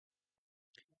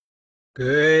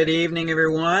Good evening,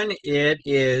 everyone. It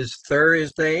is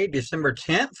Thursday, December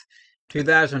 10th,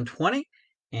 2020,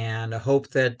 and I hope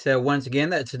that once again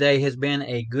that today has been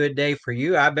a good day for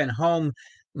you. I've been home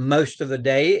most of the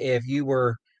day. If you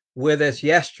were with us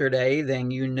yesterday,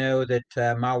 then you know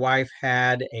that my wife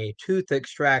had a tooth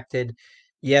extracted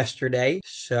yesterday,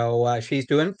 so she's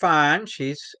doing fine.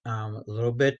 She's a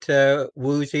little bit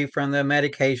woozy from the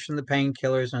medication, the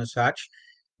painkillers and such,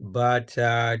 but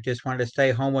just wanted to stay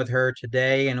home with her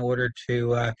today in order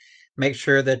to make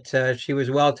sure that she was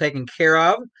well taken care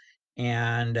of.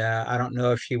 And I don't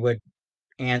know if she would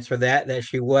answer that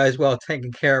she was well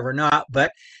taken care of or not,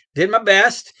 but did my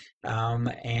best.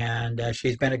 And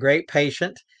she's been a great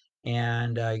patient.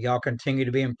 And y'all continue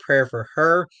to be in prayer for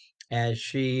her as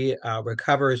she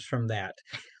recovers from that.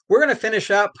 We're going to finish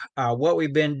up what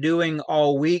we've been doing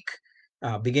all week,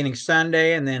 beginning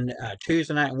Sunday and then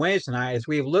Tuesday night and Wednesday night, as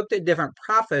we've looked at different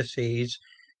prophecies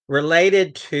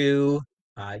related to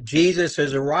Jesus'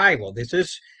 arrival. This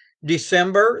is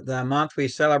December, the month we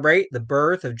celebrate the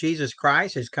birth of Jesus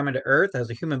Christ, who's coming to earth as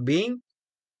a human being.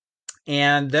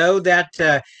 And though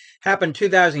that happened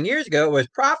 2,000 years ago, it was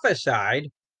prophesied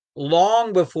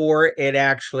long before it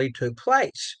actually took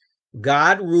place.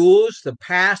 God rules the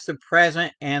past, the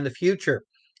present, and the future.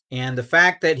 And the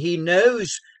fact that he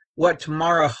knows what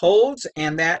tomorrow holds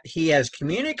and that he has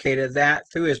communicated that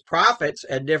through his prophets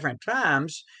at different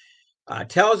times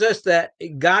tells us that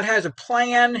God has a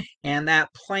plan, and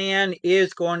that plan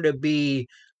is going to be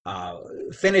uh,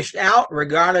 finished out,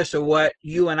 regardless of what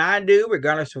you and I do,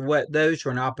 regardless of what those who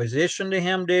are in opposition to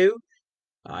him do.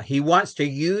 He wants to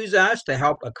use us to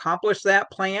help accomplish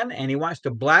that plan, and he wants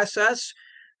to bless us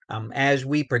as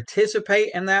we participate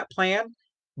in that plan.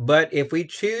 But if we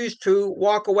choose to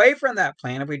walk away from that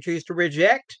plan, if we choose to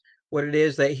reject what it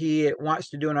is that he wants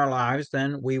to do in our lives,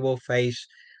 then we will face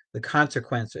the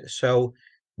consequences. So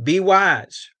be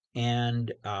wise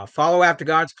and follow after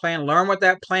God's plan. Learn what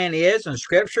that plan is in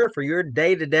Scripture for your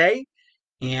day to day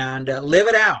and live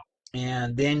it out.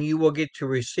 And then you will get to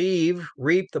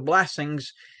reap the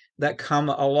blessings that come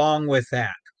along with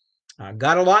that.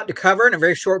 Got a lot to cover in a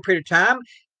very short period of time.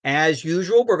 As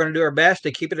usual, we're going to do our best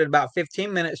to keep it at about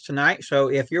 15 minutes tonight. So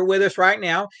if you're with us right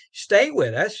now, stay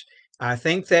with us. I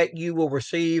think that you will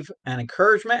receive an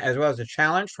encouragement as well as a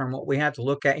challenge from what we have to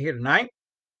look at here tonight.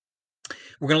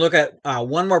 We're going to look at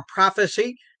one more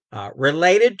prophecy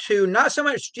related to not so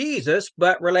much Jesus,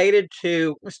 but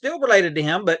still related to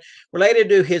him, but related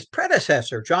to his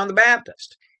predecessor, John the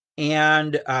Baptist.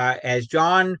 And as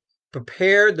John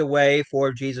prepared the way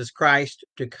for Jesus Christ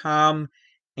to come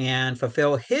and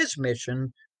fulfill his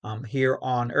mission here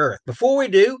on earth. Before we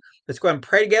do, let's go ahead and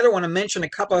pray together. I want to mention a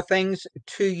couple of things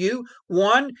to you.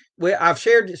 One, I've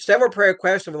shared several prayer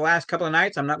requests over the last couple of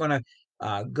nights. I'm not going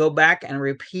to go back and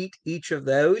repeat each of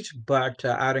those, but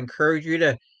I'd encourage you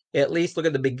to at least look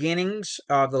at the beginnings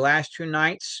of the last two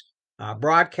nights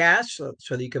broadcasts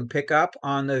so that you can pick up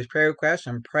on those prayer requests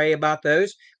and pray about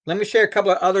those. Let me share a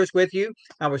couple of others with you.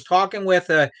 I was talking with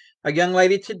a young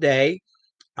lady today.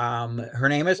 Her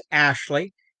name is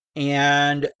Ashley,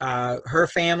 and her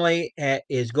family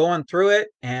is going through it,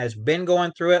 has been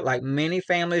going through it like many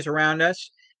families around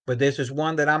us, but this is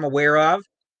one that I'm aware of.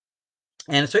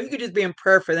 And so you could just be in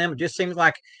prayer for them. It just seems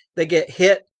like they get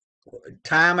hit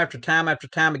time after time after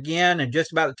time again, and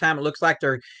just about the time it looks like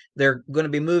they're going to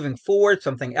be moving forward,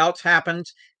 something else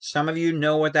happens. Some of you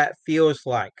know what that feels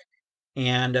like,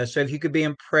 and so if you could be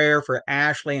in prayer for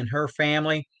Ashley and her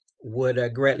family, would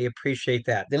greatly appreciate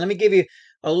that. Then let me give you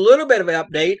a little bit of an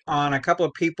update on a couple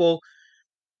of people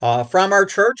from our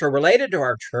church or related to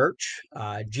our church.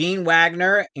 Gene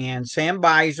Wagner and Sam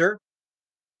Beiser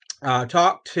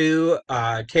talked to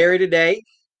Terry today,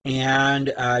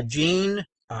 and Jean,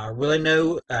 really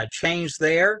no change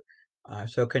there.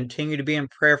 So continue to be in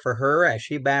prayer for her as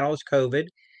she battles COVID.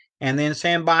 And then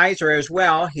Sam Beiser as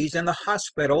well. He's in the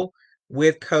hospital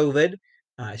with COVID,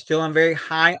 still on very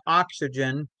high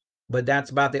oxygen, but that's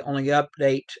about the only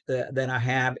update that I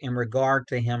have in regard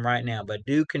to him right now. But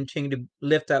do continue to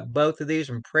lift up both of these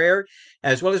in prayer,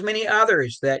 as well as many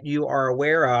others that you are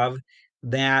aware of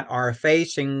that are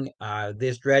facing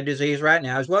this dread disease right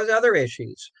now, as well as other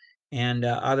issues and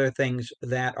other things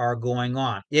that are going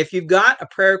on. If you've got a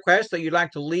prayer request that you'd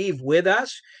like to leave with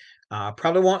us,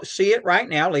 probably won't see it right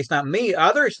now, at least not me.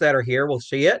 Others that are here will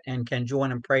see it and can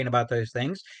join in praying about those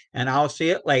things, and I'll see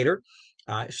it later.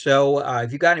 So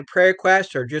if you've got any prayer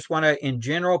requests or just want to, in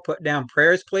general, put down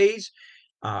prayers, please,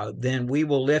 then we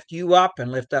will lift you up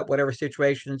and lift up whatever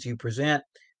situations you present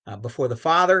before the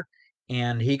Father,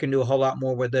 and he can do a whole lot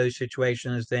more with those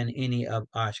situations than any of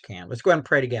us can. Let's go ahead and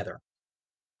pray together.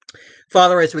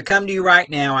 Father, as we come to you right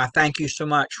now, I thank you so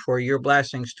much for your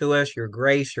blessings to us, your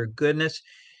grace, your goodness.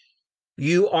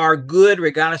 You are good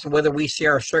regardless of whether we see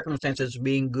our circumstances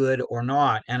being good or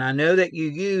not. And I know that you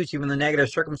use even the negative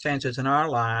circumstances in our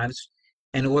lives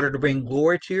in order to bring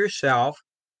glory to yourself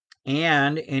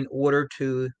and in order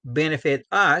to benefit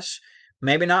us,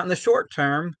 maybe not in the short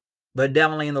term, but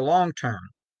definitely in the long term.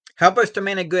 Help us to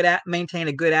maintain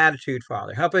a good attitude,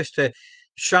 Father. Help us to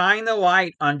shine the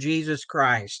light on Jesus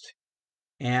Christ.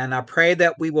 And I pray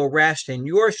that we will rest in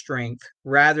your strength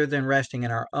rather than resting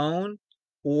in our own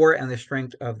or in the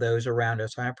strength of those around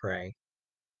us, I pray.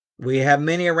 We have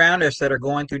many around us that are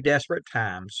going through desperate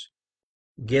times.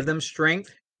 Give them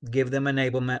strength, give them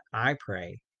enablement, I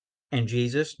pray. In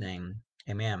Jesus' name,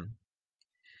 amen.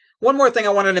 One more thing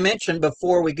I wanted to mention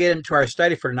before we get into our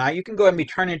study for tonight. You can go ahead and be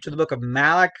turning to the book of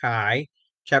Malachi,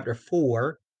 chapter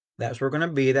 4. That's where we're going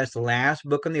to be. That's the last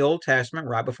book in the Old Testament,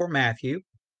 right before Matthew.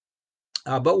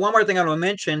 But one more thing I want to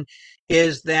mention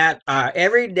is that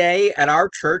every day at our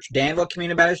church, Danville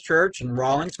Community Baptist Church in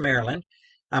Rawlins, Maryland,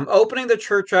 I'm opening the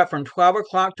church up from 12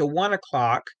 o'clock to 1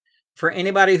 o'clock for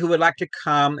anybody who would like to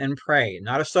come and pray.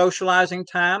 Not a socializing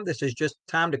time. This is just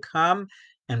time to come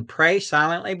and pray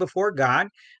silently before God.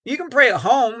 You can pray at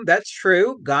home. That's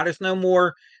true. God is no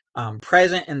more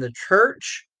present in the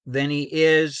church than he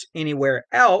is anywhere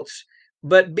else.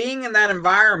 But being in that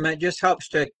environment just helps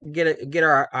to get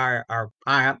our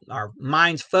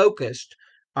minds focused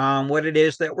on what it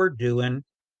is that we're doing,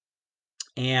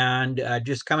 and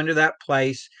just coming to that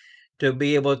place to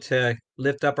be able to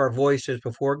lift up our voices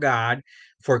before God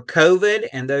for COVID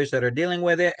and those that are dealing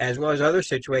with it, as well as other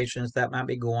situations that might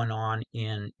be going on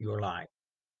in your life.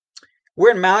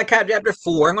 We're in Malachi chapter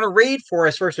 4. I'm going to read for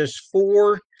us verses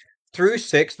 4 through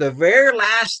 6, the very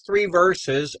last three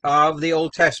verses of the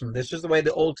Old Testament. This is the way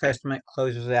the Old Testament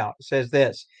closes out. It says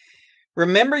this: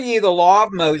 Remember ye the law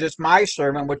of Moses, my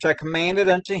servant, which I commanded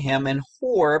unto him in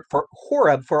Horeb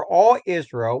for all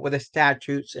Israel with the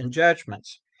statutes and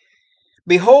judgments.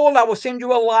 Behold, I will send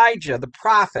you Elijah the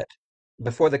prophet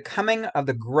before the coming of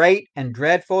the great and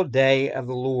dreadful day of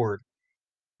the Lord.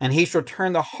 And he shall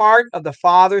turn the heart of the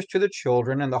fathers to the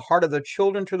children, and the heart of the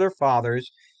children to their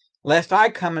fathers, lest I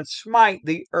come and smite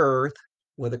the earth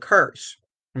with a curse.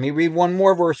 Let me read one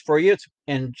more verse for you. It's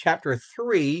in chapter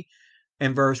 3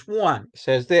 and verse 1. It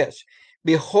says this: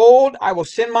 Behold, I will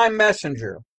send my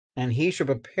messenger, and he shall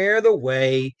prepare the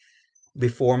way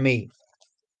before me.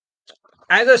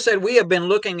 As I said, we have been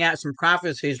looking at some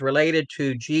prophecies related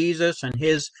to Jesus and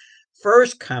his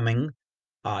first coming.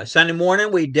 Sunday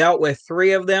morning, we dealt with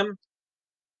three of them.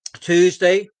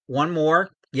 Tuesday, one more.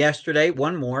 Yesterday,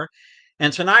 one more.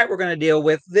 And tonight we're going to deal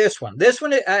with this one. This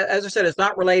one, as I said, is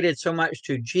not related so much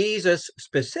to Jesus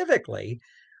specifically,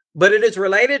 but it is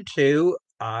related to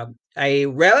a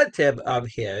relative of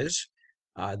his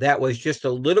that was just a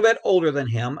little bit older than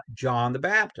him, John the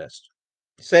Baptist.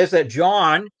 It says that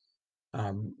John,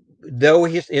 though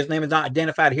his name is not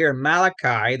identified here in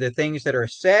Malachi, the things that are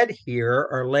said here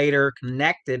are later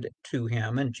connected to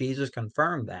him, and Jesus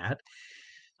confirmed that.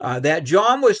 That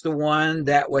John was the one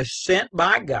that was sent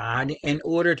by God in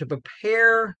order to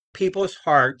prepare people's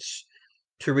hearts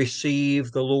to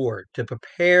receive the Lord, to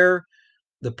prepare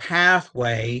the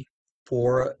pathway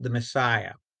for the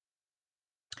Messiah.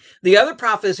 The other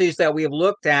prophecies that we have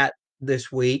looked at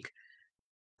this week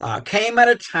came at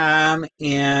a time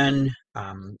in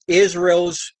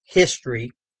Israel's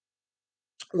history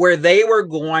where they were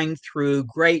going through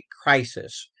great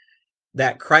crisis.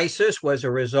 That crisis was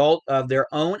a result of their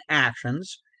own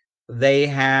actions. They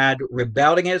had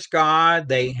rebelled against God.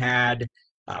 They had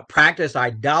practiced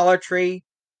idolatry,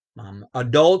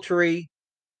 adultery,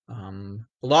 a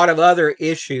lot of other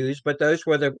issues, but those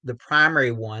were the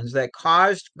primary ones that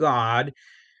caused God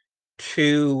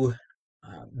to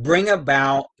bring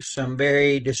about some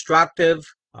very destructive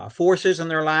forces in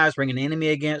their lives, bring an enemy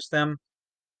against them,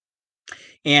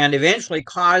 and eventually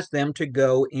caused them to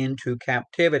go into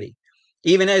captivity.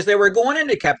 Even as they were going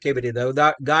into captivity, though,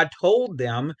 God told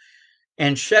them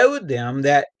and showed them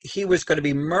that he was going to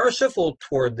be merciful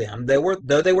toward them.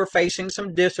 Though they were facing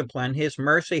some discipline, his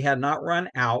mercy had not run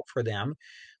out for them.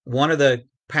 One of the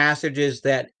passages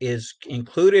that is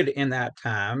included in that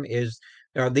time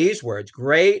are these words: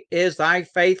 Great is thy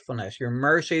faithfulness. Your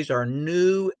mercies are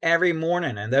new every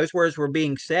morning. And those words were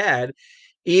being said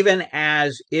even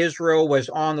as Israel was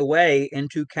on the way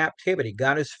into captivity.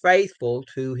 God is faithful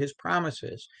to his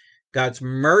promises. God's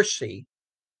mercy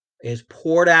is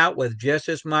poured out with just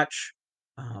as much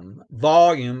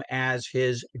volume as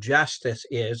his justice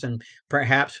is, and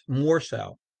perhaps more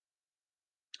so.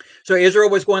 So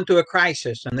Israel was going through a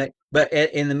crisis, and that But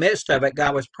in the midst of it,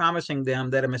 God was promising them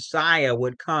that a Messiah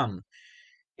would come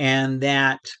and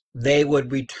that they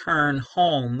would return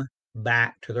home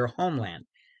back to their homeland.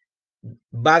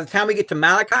 By the time we get to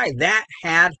Malachi, that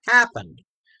had happened.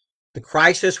 The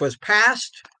crisis was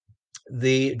past.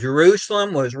 The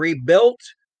Jerusalem was rebuilt.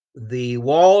 The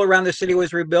wall around the city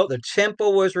was rebuilt. The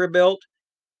temple was rebuilt.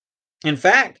 In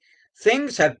fact,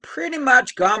 things had pretty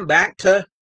much gone back to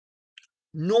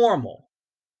normal.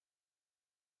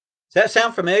 Does that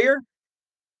sound familiar?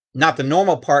 Not the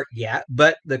normal part yet,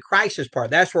 but the crisis part.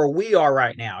 That's where we are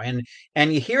right now.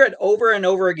 And you hear it over and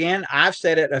over again. I've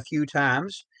said it a few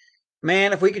times.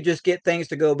 Man, if we could just get things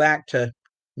to go back to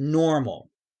normal.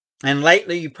 And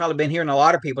lately, you've probably been hearing a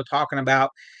lot of people talking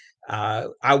about,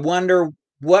 I wonder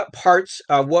what parts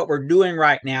of what we're doing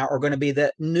right now are going to be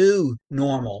the new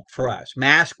normal for us.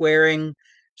 Mask wearing,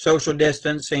 social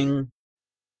distancing,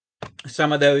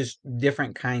 some of those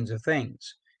different kinds of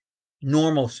things.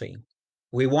 Normalcy.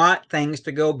 We want things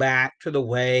to go back to the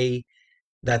way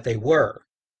that they were.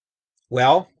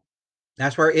 Well,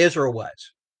 that's where Israel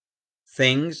was.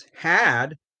 Things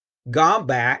had gone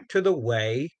back to the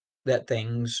way that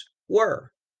things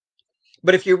were.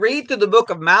 But if you read through the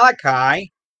book of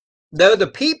Malachi, though the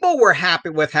people were happy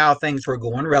with how things were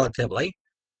going relatively,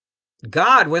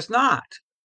 God was not.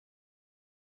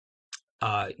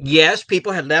 Yes,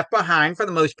 people had left behind, for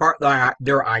the most part,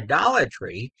 their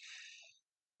idolatry,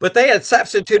 but they had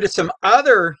substituted some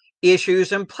other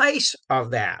issues in place of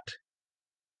that.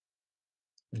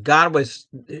 God was,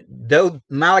 though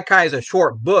Malachi is a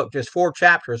short book, just 4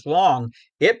 chapters long,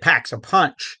 it packs a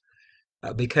punch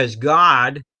because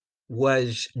God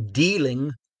was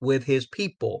dealing with his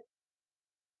people.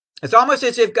 It's almost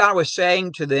as if God was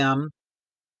saying to them,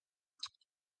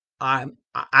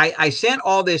 I sent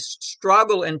all this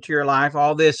struggle into your life,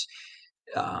 all this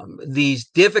these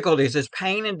difficulties, this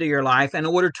pain into your life in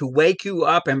order to wake you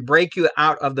up and break you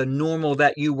out of the normal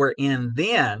that you were in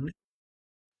then.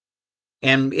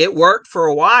 And it worked for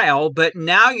a while, but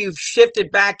now you've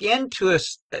shifted back into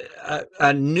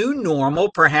a new normal,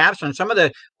 perhaps, and some of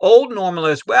the old normal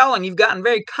as well, and you've gotten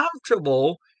very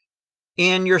comfortable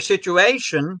in your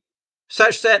situation,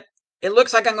 such that it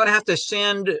looks like I'm going to have to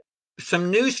send some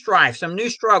new strife, some new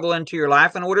struggle into your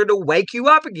life in order to wake you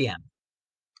up again.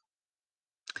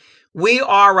 We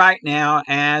are right now,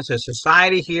 as a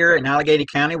society here in Allegheny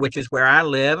County, which is where I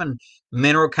live, and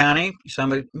Mineral County,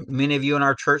 many of you in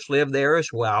our church live there as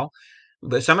well,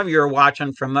 but some of you are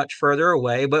watching from much further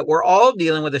away, but we're all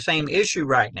dealing with the same issue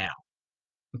right now.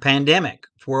 Pandemic.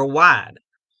 It's worldwide.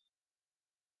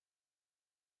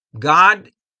 God,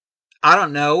 I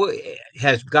don't know,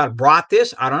 has God brought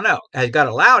this? I don't know. Has God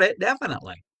allowed it?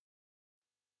 Definitely.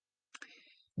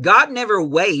 God never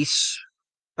wastes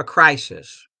a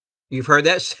crisis. You've heard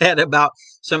that said about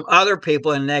some other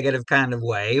people in a negative kind of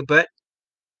way, but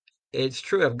it's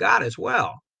true of God as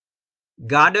well.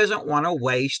 God doesn't want to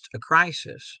waste a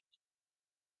crisis.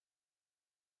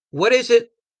 What is it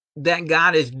that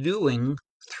God is doing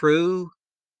through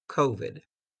COVID?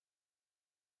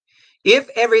 If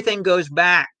everything goes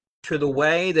back to the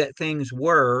way that things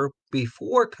were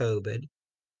before COVID,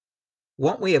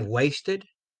 won't we have wasted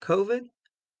COVID?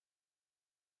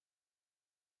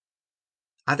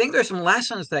 I think there's some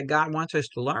lessons that God wants us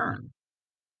to learn.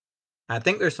 I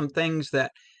think there's some things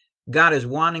that God is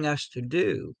wanting us to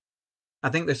do. I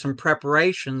think there's some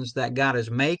preparations that God is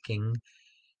making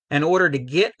in order to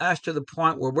get us to the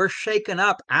point where we're shaken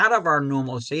up out of our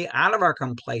normalcy, out of our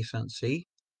complacency,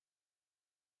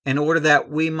 in order that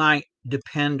we might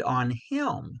depend on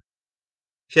him.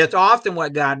 See, that's often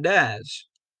what God does,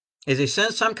 is he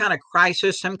sends some kind of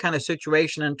crisis, some kind of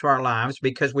situation into our lives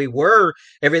because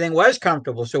everything was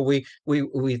comfortable. So we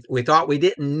thought we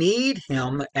didn't need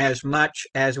him as much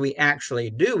as we actually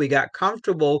do. We got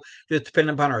comfortable just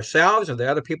depending upon ourselves or the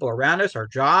other people around us, our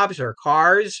jobs, our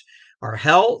cars, our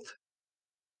health.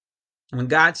 When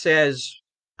God says,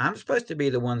 I'm supposed to be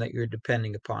the one that you're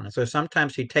depending upon. And so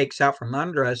sometimes he takes out from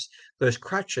under us those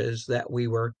crutches that we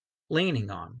were leaning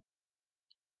on.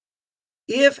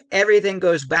 If everything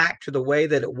goes back to the way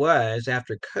that it was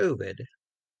after COVID,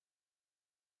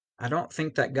 I don't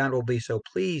think that God will be so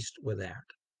pleased with that.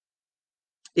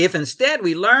 If instead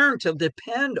we learn to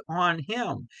depend on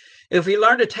him, if we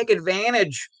learn to take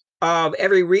advantage of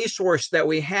every resource that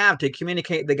we have to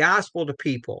communicate the gospel to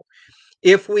people,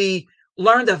 if we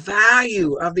learn the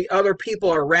value of the other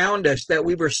people around us that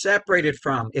we were separated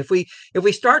from, if we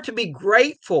start to be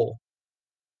grateful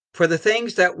for the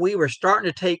things that we were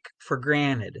starting to take for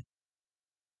granted,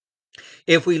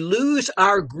 if we lose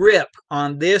our grip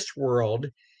on this world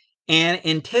and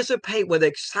anticipate with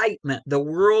excitement the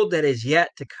world that is yet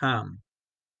to come,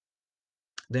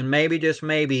 then maybe, just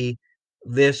maybe,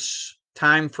 this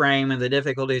time frame and the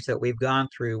difficulties that we've gone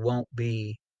through won't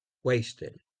be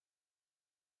wasted.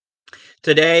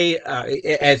 Today,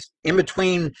 as in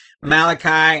between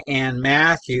Malachi and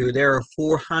Matthew, there are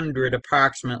 400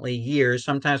 approximately years,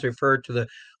 sometimes referred to the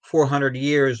 400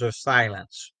 years of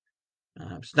silence.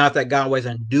 It's not that God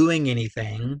wasn't doing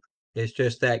anything. It's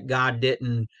just that God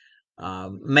didn't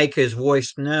make his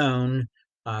voice known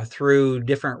through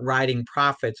different writing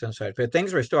prophets and such. But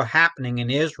things were still happening in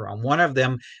Israel. One of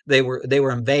them, they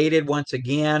were invaded once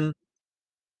again.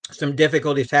 Some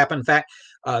difficulties happened. In fact,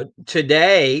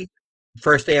 today,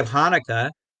 first day of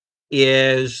Hanukkah,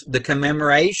 is the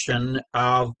commemoration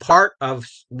of part of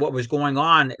what was going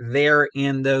on there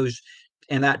in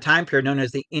that time period known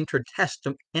as the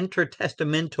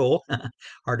intertestamental,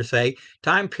 hard to say,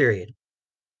 time period.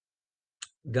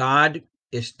 God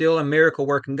is still a miracle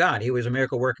working God. He was a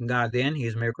miracle working God then. He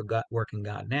is a miracle working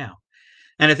God now.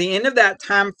 And at the end of that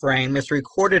time frame, it's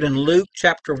recorded in Luke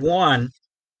chapter 1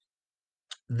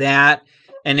 that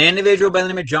an individual by the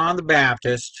name of John the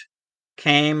Baptist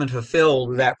came and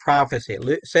fulfilled that prophecy.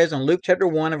 It says in Luke chapter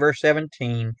 1 and verse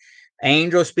 17,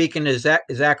 angel speaking to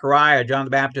Zechariah, John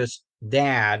the Baptist's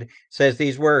dad, says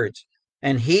these words,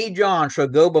 "And he, John, shall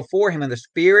go before him in the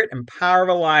spirit and power of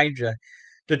Elijah,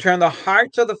 to turn the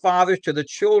hearts of the fathers to the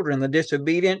children, the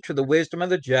disobedient to the wisdom of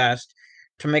the just,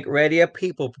 to make ready a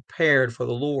people prepared for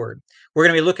the Lord." We're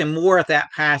going to be looking more at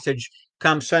that passage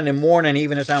come Sunday morning,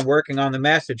 even as I'm working on the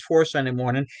message for Sunday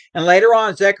morning. And later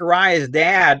on, Zechariah's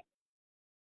dad,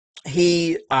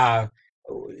 he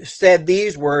said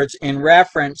these words in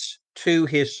reference to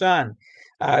his son.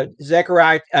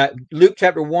 Luke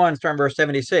chapter 1, starting verse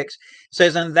 76,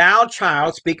 says, "And thou,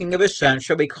 child," speaking of his son,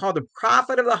 "shall be called the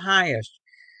prophet of the highest.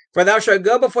 For thou shalt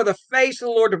go before the face of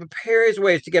the Lord to prepare his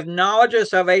ways, to give knowledge of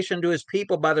salvation to his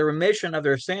people by the remission of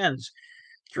their sins,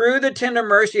 through the tender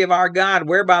mercy of our God,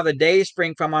 whereby the day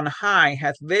spring from on high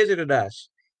hath visited us,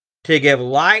 to give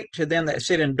light to them that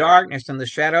sit in darkness and the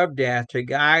shadow of death, to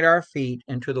guide our feet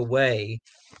into the way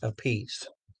of peace."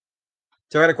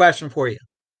 So I got a question for you.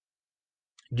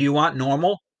 Do you want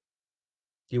normal?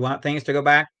 Do you want things to go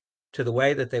back to the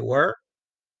way that they were?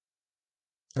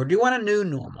 Or do you want a new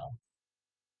normal?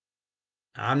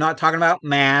 I'm not talking about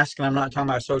masks, and I'm not talking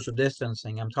about social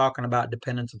distancing. I'm talking about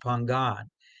dependence upon God.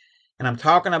 And I'm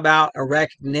talking about a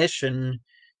recognition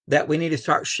that we need to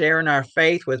start sharing our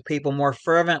faith with people more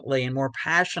fervently and more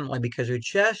passionately, because we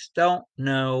just don't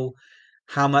know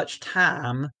how much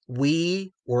time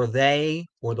we or they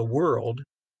or the world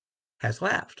has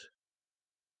left.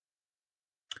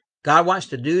 God wants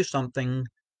to do something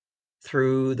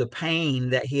through the pain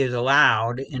that he has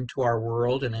allowed into our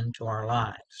world and into our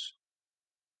lives.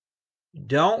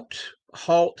 Don't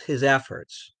halt his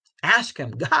efforts. Ask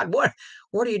him, God, what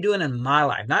are you doing in my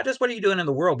life? Not just what are you doing in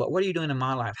the world, but what are you doing in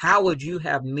my life? How would you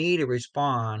have me to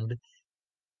respond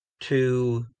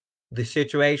to the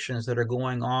situations that are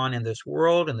going on in this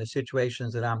world and the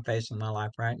situations that I'm facing in my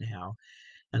life right now?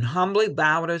 And humbly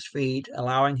bow at his feet,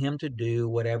 allowing him to do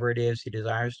whatever it is he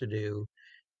desires to do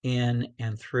in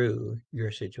and through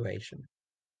your situation.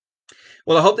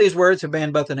 Well, I hope these words have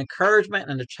been both an encouragement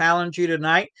and to challenge you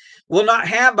tonight. We'll not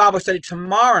have Bible study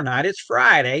tomorrow night. It's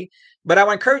Friday. But I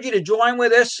would encourage you to join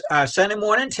with us Sunday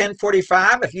morning,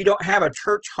 10:45. If you don't have a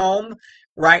church home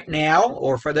right now,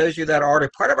 or for those of you that are already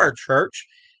part of our church,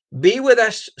 be with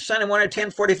us Sunday morning at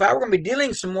 10:45. We're going to be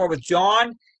dealing some more with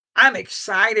John. I'm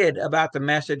excited about the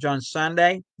message on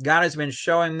Sunday. God has been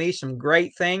showing me some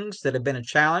great things that have been a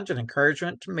challenge and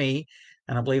encouragement to me,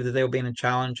 and I believe that they will be a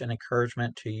challenge and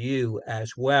encouragement to you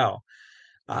as well.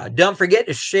 Don't forget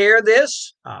to share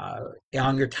this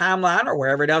on your timeline or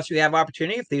wherever else you have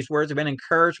opportunity. If these words have been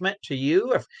encouragement to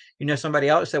you, if you know somebody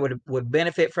else that would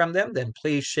benefit from them, then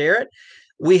please share it.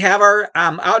 We have our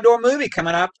outdoor movie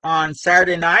coming up on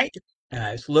Saturday night.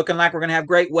 It's looking like we're going to have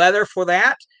great weather for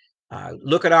that.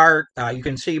 Look at you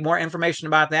can see more information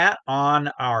about that on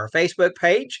our Facebook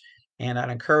page, and I'd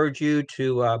encourage you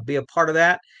to be a part of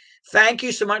that. Thank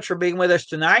you so much for being with us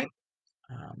tonight.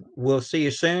 We'll see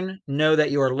you soon. Know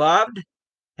that you are loved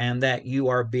and that you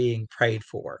are being prayed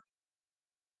for.